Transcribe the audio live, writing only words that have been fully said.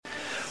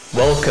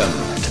Welcome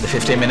to the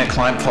 15-Minute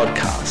Client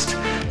Podcast,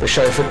 the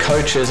show for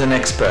coaches and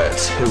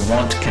experts who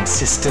want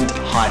consistent,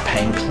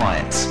 high-paying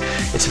clients.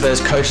 It's for those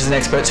coaches and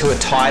experts who are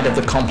tired of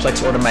the complex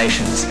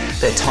automations.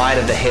 They're tired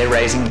of the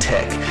hair-raising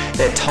tech.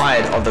 They're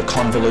tired of the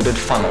convoluted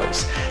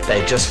funnels.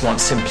 They just want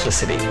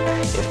simplicity.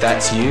 If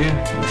that's you,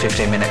 the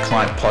 15-Minute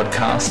Client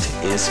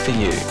Podcast is for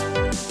you.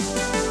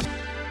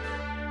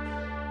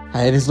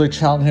 Hey, this is Luke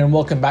Charlton here and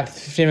welcome back to the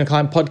 15-Minute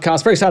Client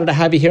Podcast. Very excited to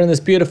have you here on this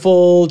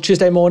beautiful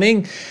Tuesday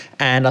morning.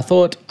 And I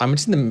thought, I'm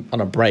just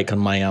on a break on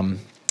my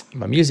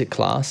music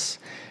class,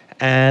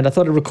 and I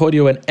thought I'd record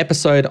you an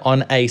episode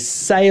on a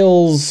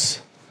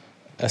sales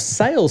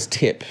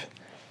tip.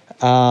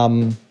 So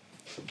I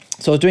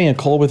was doing a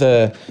call with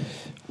a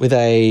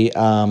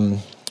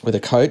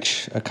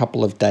coach a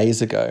couple of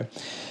days ago,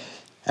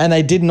 and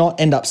they did not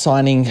end up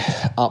signing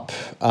up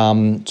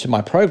to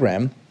my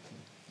program.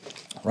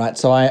 Right,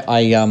 so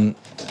I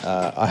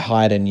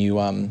hired a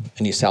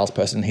new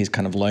salesperson. He's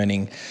kind of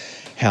learning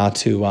how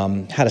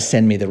to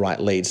send me the right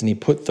leads, and he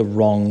put the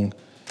wrong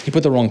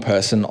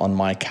person on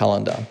my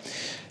calendar,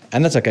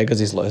 and that's okay because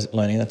he's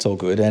learning. That's all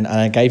good. And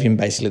I gave him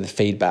basically the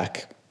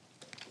feedback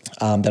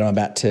that I'm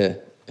about to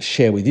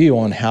share with you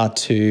on how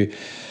to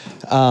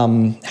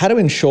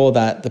ensure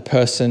that the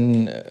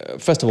person,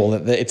 first of all,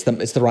 that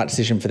it's the right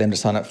decision for them to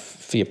sign up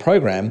for your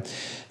program,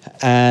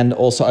 and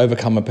also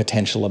overcome a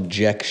potential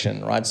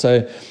objection, right?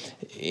 So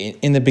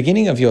in the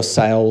beginning of your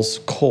sales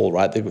call,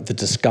 right, the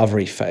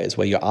discovery phase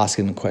where you're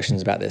asking them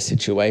questions about their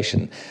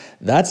situation,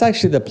 that's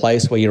actually the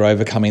place where you're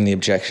overcoming the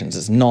objections.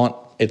 It's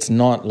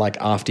not like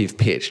after you've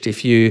pitched.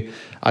 If you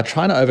are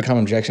trying to overcome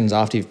objections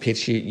after you've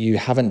pitched, you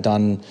haven't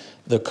done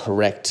the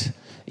correct,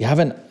 you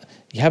haven't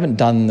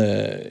done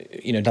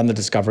the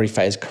discovery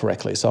phase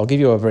correctly. So I'll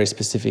give you a very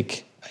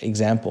specific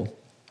example.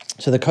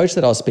 So the coach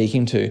that I was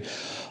speaking to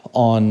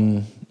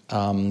on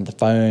the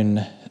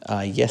phone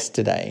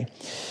yesterday,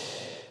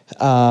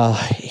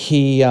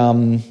 he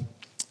actually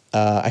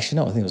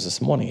no, I think it was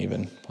this morning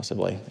even,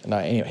 possibly. No,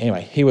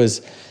 anyway, he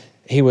was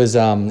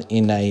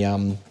in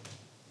a.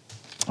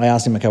 I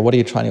asked him, okay, what are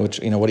you trying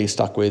to, what are you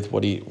stuck with?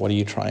 What are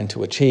you trying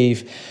to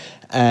achieve?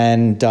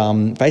 And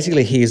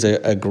basically, he's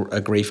a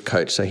grief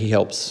coach, so he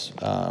helps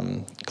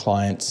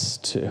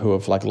clients who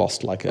have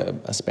lost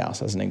a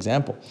spouse, as an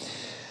example.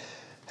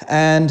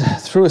 And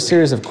through a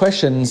series of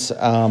questions,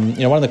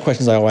 one of the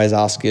questions I always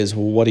ask is,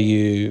 well, what are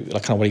you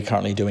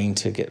currently doing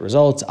to get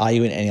results? Are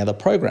you in any other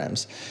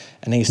programs?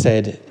 And he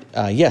said,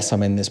 yes,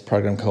 I'm in this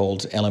program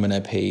called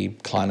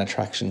LMNOP, Client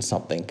Attraction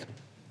something.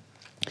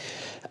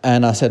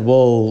 And I said,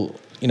 well,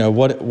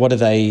 what are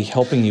they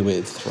helping you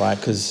with, right?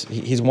 Because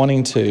he's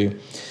wanting to,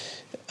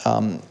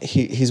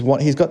 he's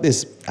got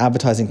this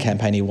advertising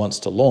campaign he wants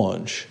to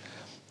launch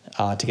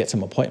to get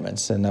some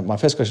appointments. And my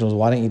first question was,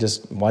 why do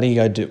you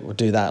go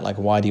do that?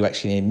 Why do you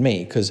actually need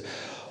me? Because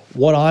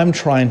what I'm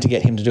trying to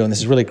get him to do, and this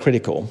is really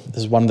critical, this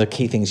is one of the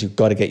key things you've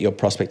got to get your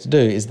prospect to do,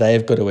 is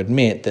they've got to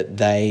admit that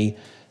they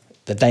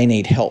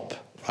need help,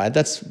 right?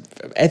 That's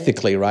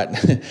ethically, right?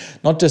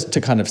 Not just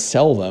to kind of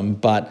sell them,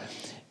 but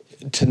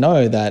to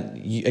know that,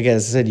 again,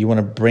 as I said, you want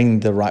to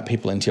bring the right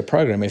people into your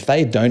program. If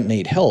they don't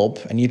need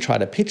help and you try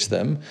to pitch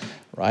them,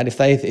 right? If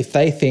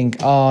they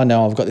think, oh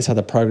no, I've got this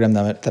other program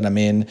that I'm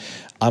in,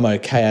 I'm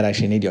okay, I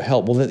actually need your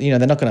help. Well, they're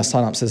not going to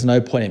sign up, so there's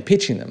no point in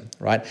pitching them,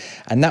 right?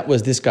 And that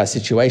was this guy's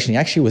situation. He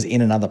actually was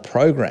in another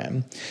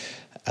program,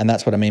 and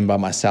that's what I mean by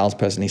my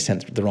salesperson. He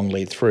sent the wrong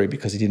lead through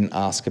because he didn't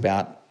ask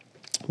about,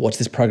 what's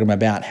this program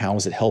about? How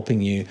is it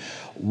helping you?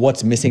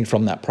 What's missing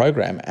from that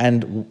program?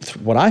 And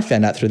what I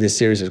found out through this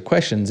series of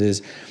questions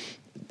is,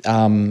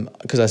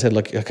 because I said,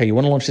 look, okay, you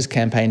want to launch this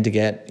campaign to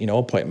get,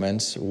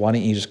 appointments. Why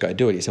don't you just go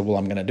do it? He said, well,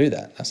 I'm going to do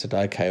that. I said,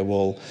 okay,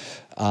 well,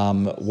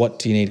 what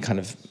do you need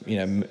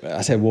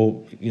I said, well,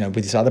 with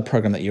this other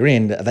program that you're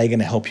in, are they going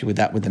to help you with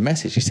that, with the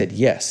message? He said,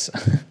 yes.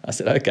 I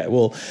said, okay,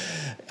 well,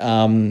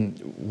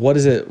 what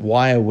is it?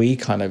 Why are we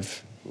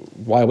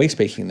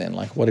speaking then?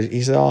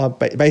 He said,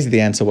 basically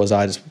the answer was,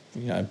 I just,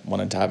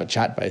 wanted to have a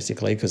chat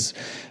basically, because,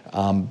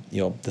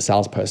 the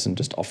salesperson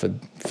just offered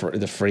for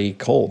the free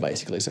call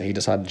basically. So he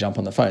decided to jump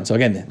on the phone. So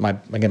again, my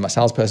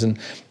salesperson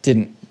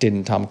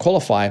didn't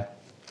qualify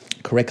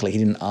correctly. He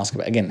didn't ask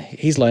about, again,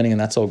 he's learning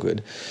and that's all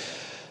good.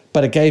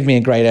 But it gave me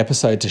a great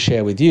episode to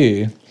share with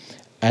you.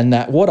 And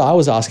that what I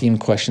was asking him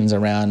questions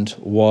around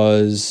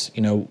was,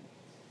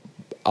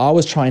 I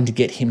was trying to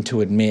get him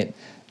to admit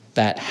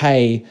that,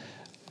 hey,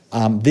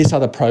 this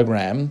other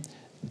program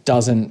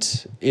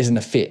isn't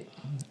a fit,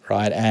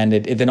 right? And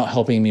they're not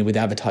helping me with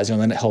advertising, or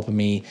they're not helping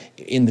me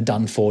in the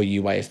done for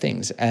you way of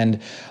things.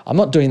 And I'm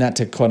not doing that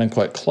to quote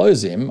unquote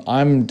close him.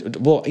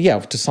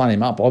 To sign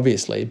him up,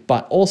 obviously,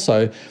 but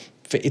also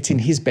it's in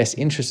his best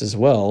interest as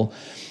well.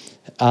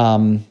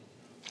 From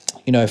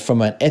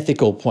an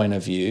ethical point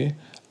of view,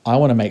 I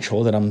want to make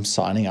sure that I'm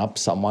signing up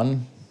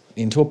someone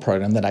into a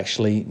program that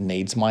actually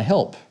needs my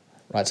help,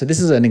 right? So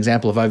this is an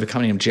example of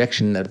overcoming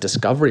objection, a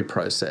discovery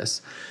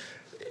process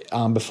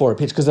before a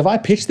pitch. Because if I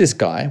pitch this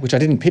guy, which I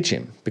didn't pitch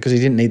him because he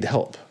didn't need the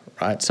help,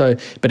 right? So,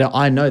 but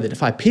I know that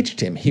if I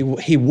pitched him,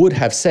 he would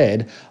have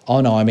said,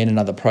 oh no, I'm in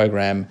another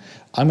program.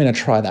 I'm going to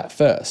try that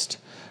first,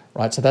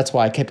 right? So that's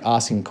why I kept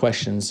asking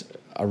questions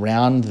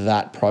around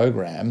that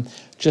program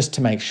just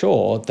to make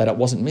sure that it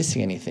wasn't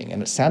missing anything.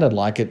 And it sounded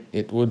like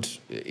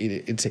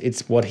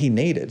it's what he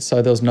needed.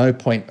 So there was no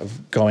point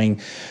of going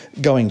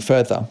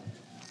further.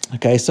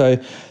 Okay, so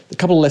a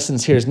couple of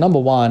lessons here is, number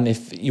one,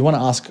 if you want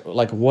to ask,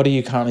 like, what are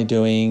you currently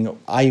doing?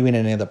 Are you in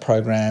any other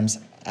programs?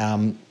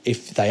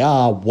 If they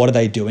are, what are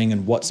they doing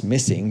and what's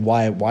missing?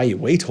 Why are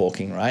we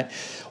talking, right?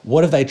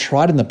 What have they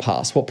tried in the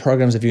past? What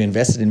programs have you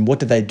invested in? What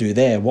did they do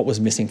there? What was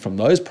missing from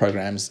those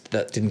programs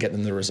that didn't get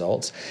them the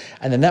results?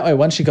 And then that way,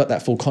 once you got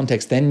that full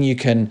context, then you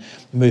can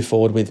move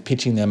forward with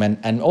pitching them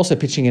and also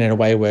pitching it in a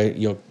way where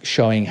you're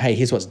showing, hey,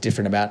 here's what's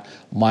different about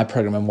my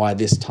program and why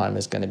this time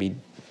is going to be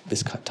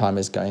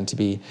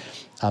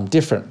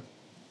different.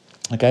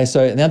 Okay,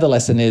 so the other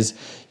lesson is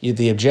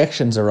the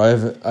objections are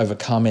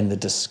overcome in the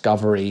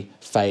discovery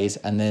phase,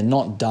 and they're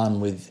not done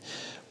with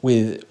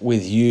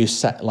you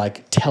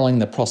like telling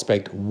the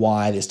prospect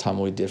why this time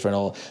will be different,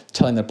 or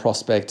telling the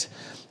prospect,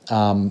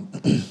 telling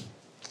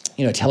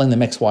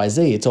them X, Y,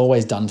 Z. It's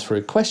always done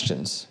through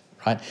questions,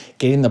 right?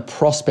 Getting the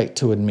prospect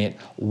to admit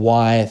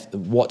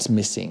what's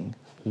missing,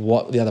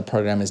 what the other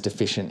program is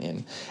deficient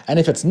in. And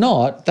if it's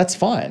not, that's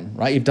fine,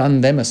 right? You've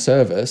done them a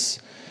service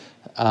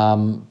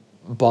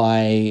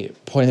by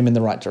pointing them in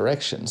the right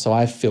direction. So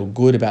I feel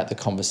good about the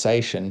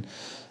conversation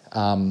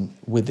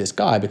with this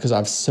guy because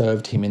I've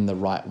served him in the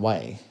right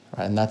way,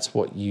 right? And that's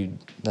what you're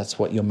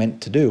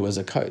meant to do as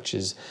a coach.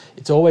 Is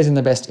it's always in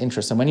the best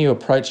interest. And when you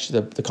approach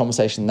the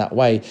conversation that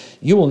way,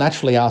 you will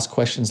naturally ask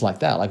questions like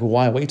that, like,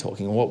 why are we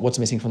talking? What's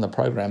missing from the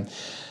program?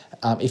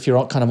 If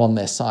you're kind of on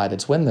their side,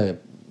 it's when the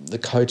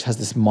coach has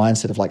this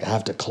mindset of like, I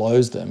have to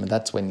close them, and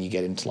that's when you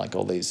get into like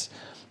all these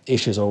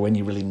issues, or when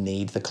you really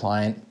need the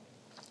client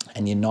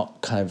and you're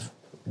not kind of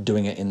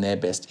doing it in their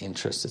best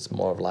interest. It's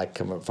more of like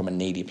from a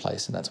needy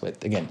place, and that's where,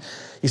 again,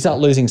 you start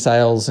losing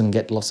sales and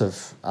get lots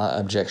of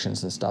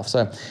objections and stuff.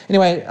 So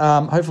anyway,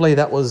 hopefully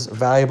that was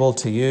valuable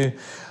to you.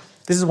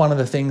 This is one of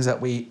the things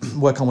that we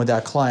work on with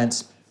our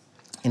clients.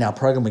 In our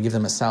program, we give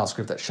them a sales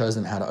script that shows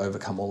them how to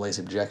overcome all these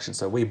objections.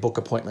 So we book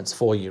appointments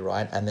for you,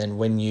 right? And then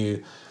when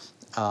you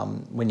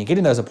get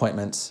in those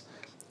appointments,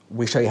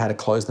 we show you how to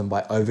close them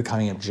by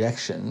overcoming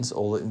objections,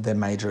 or their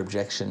major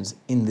objections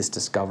in this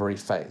discovery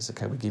phase.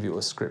 Okay, we give you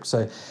a script.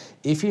 So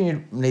if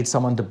you need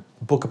someone to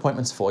book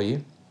appointments for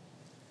you,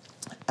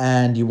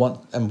 and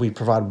we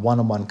provide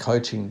one-on-one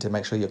coaching to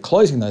make sure you're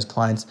closing those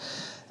clients,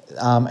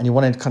 and you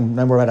want to kind of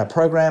know more about our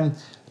program,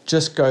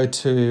 just go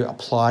to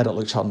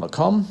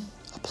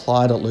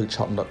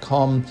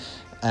apply.lukecharlton.com,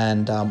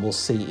 and we'll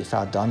see if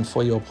our done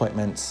for you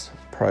appointments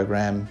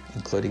program,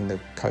 including the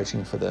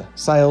coaching for the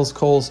sales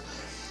calls,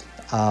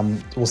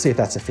 we'll see if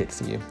that's a fit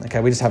for you.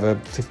 Okay, we just have a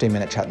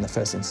 15-minute chat in the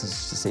first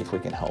instance to see if we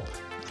can help.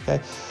 Okay,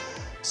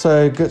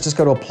 so just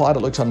go to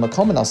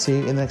apply.lukecharlton.com, and I'll see you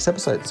in the next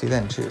episode. See you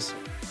then. Cheers.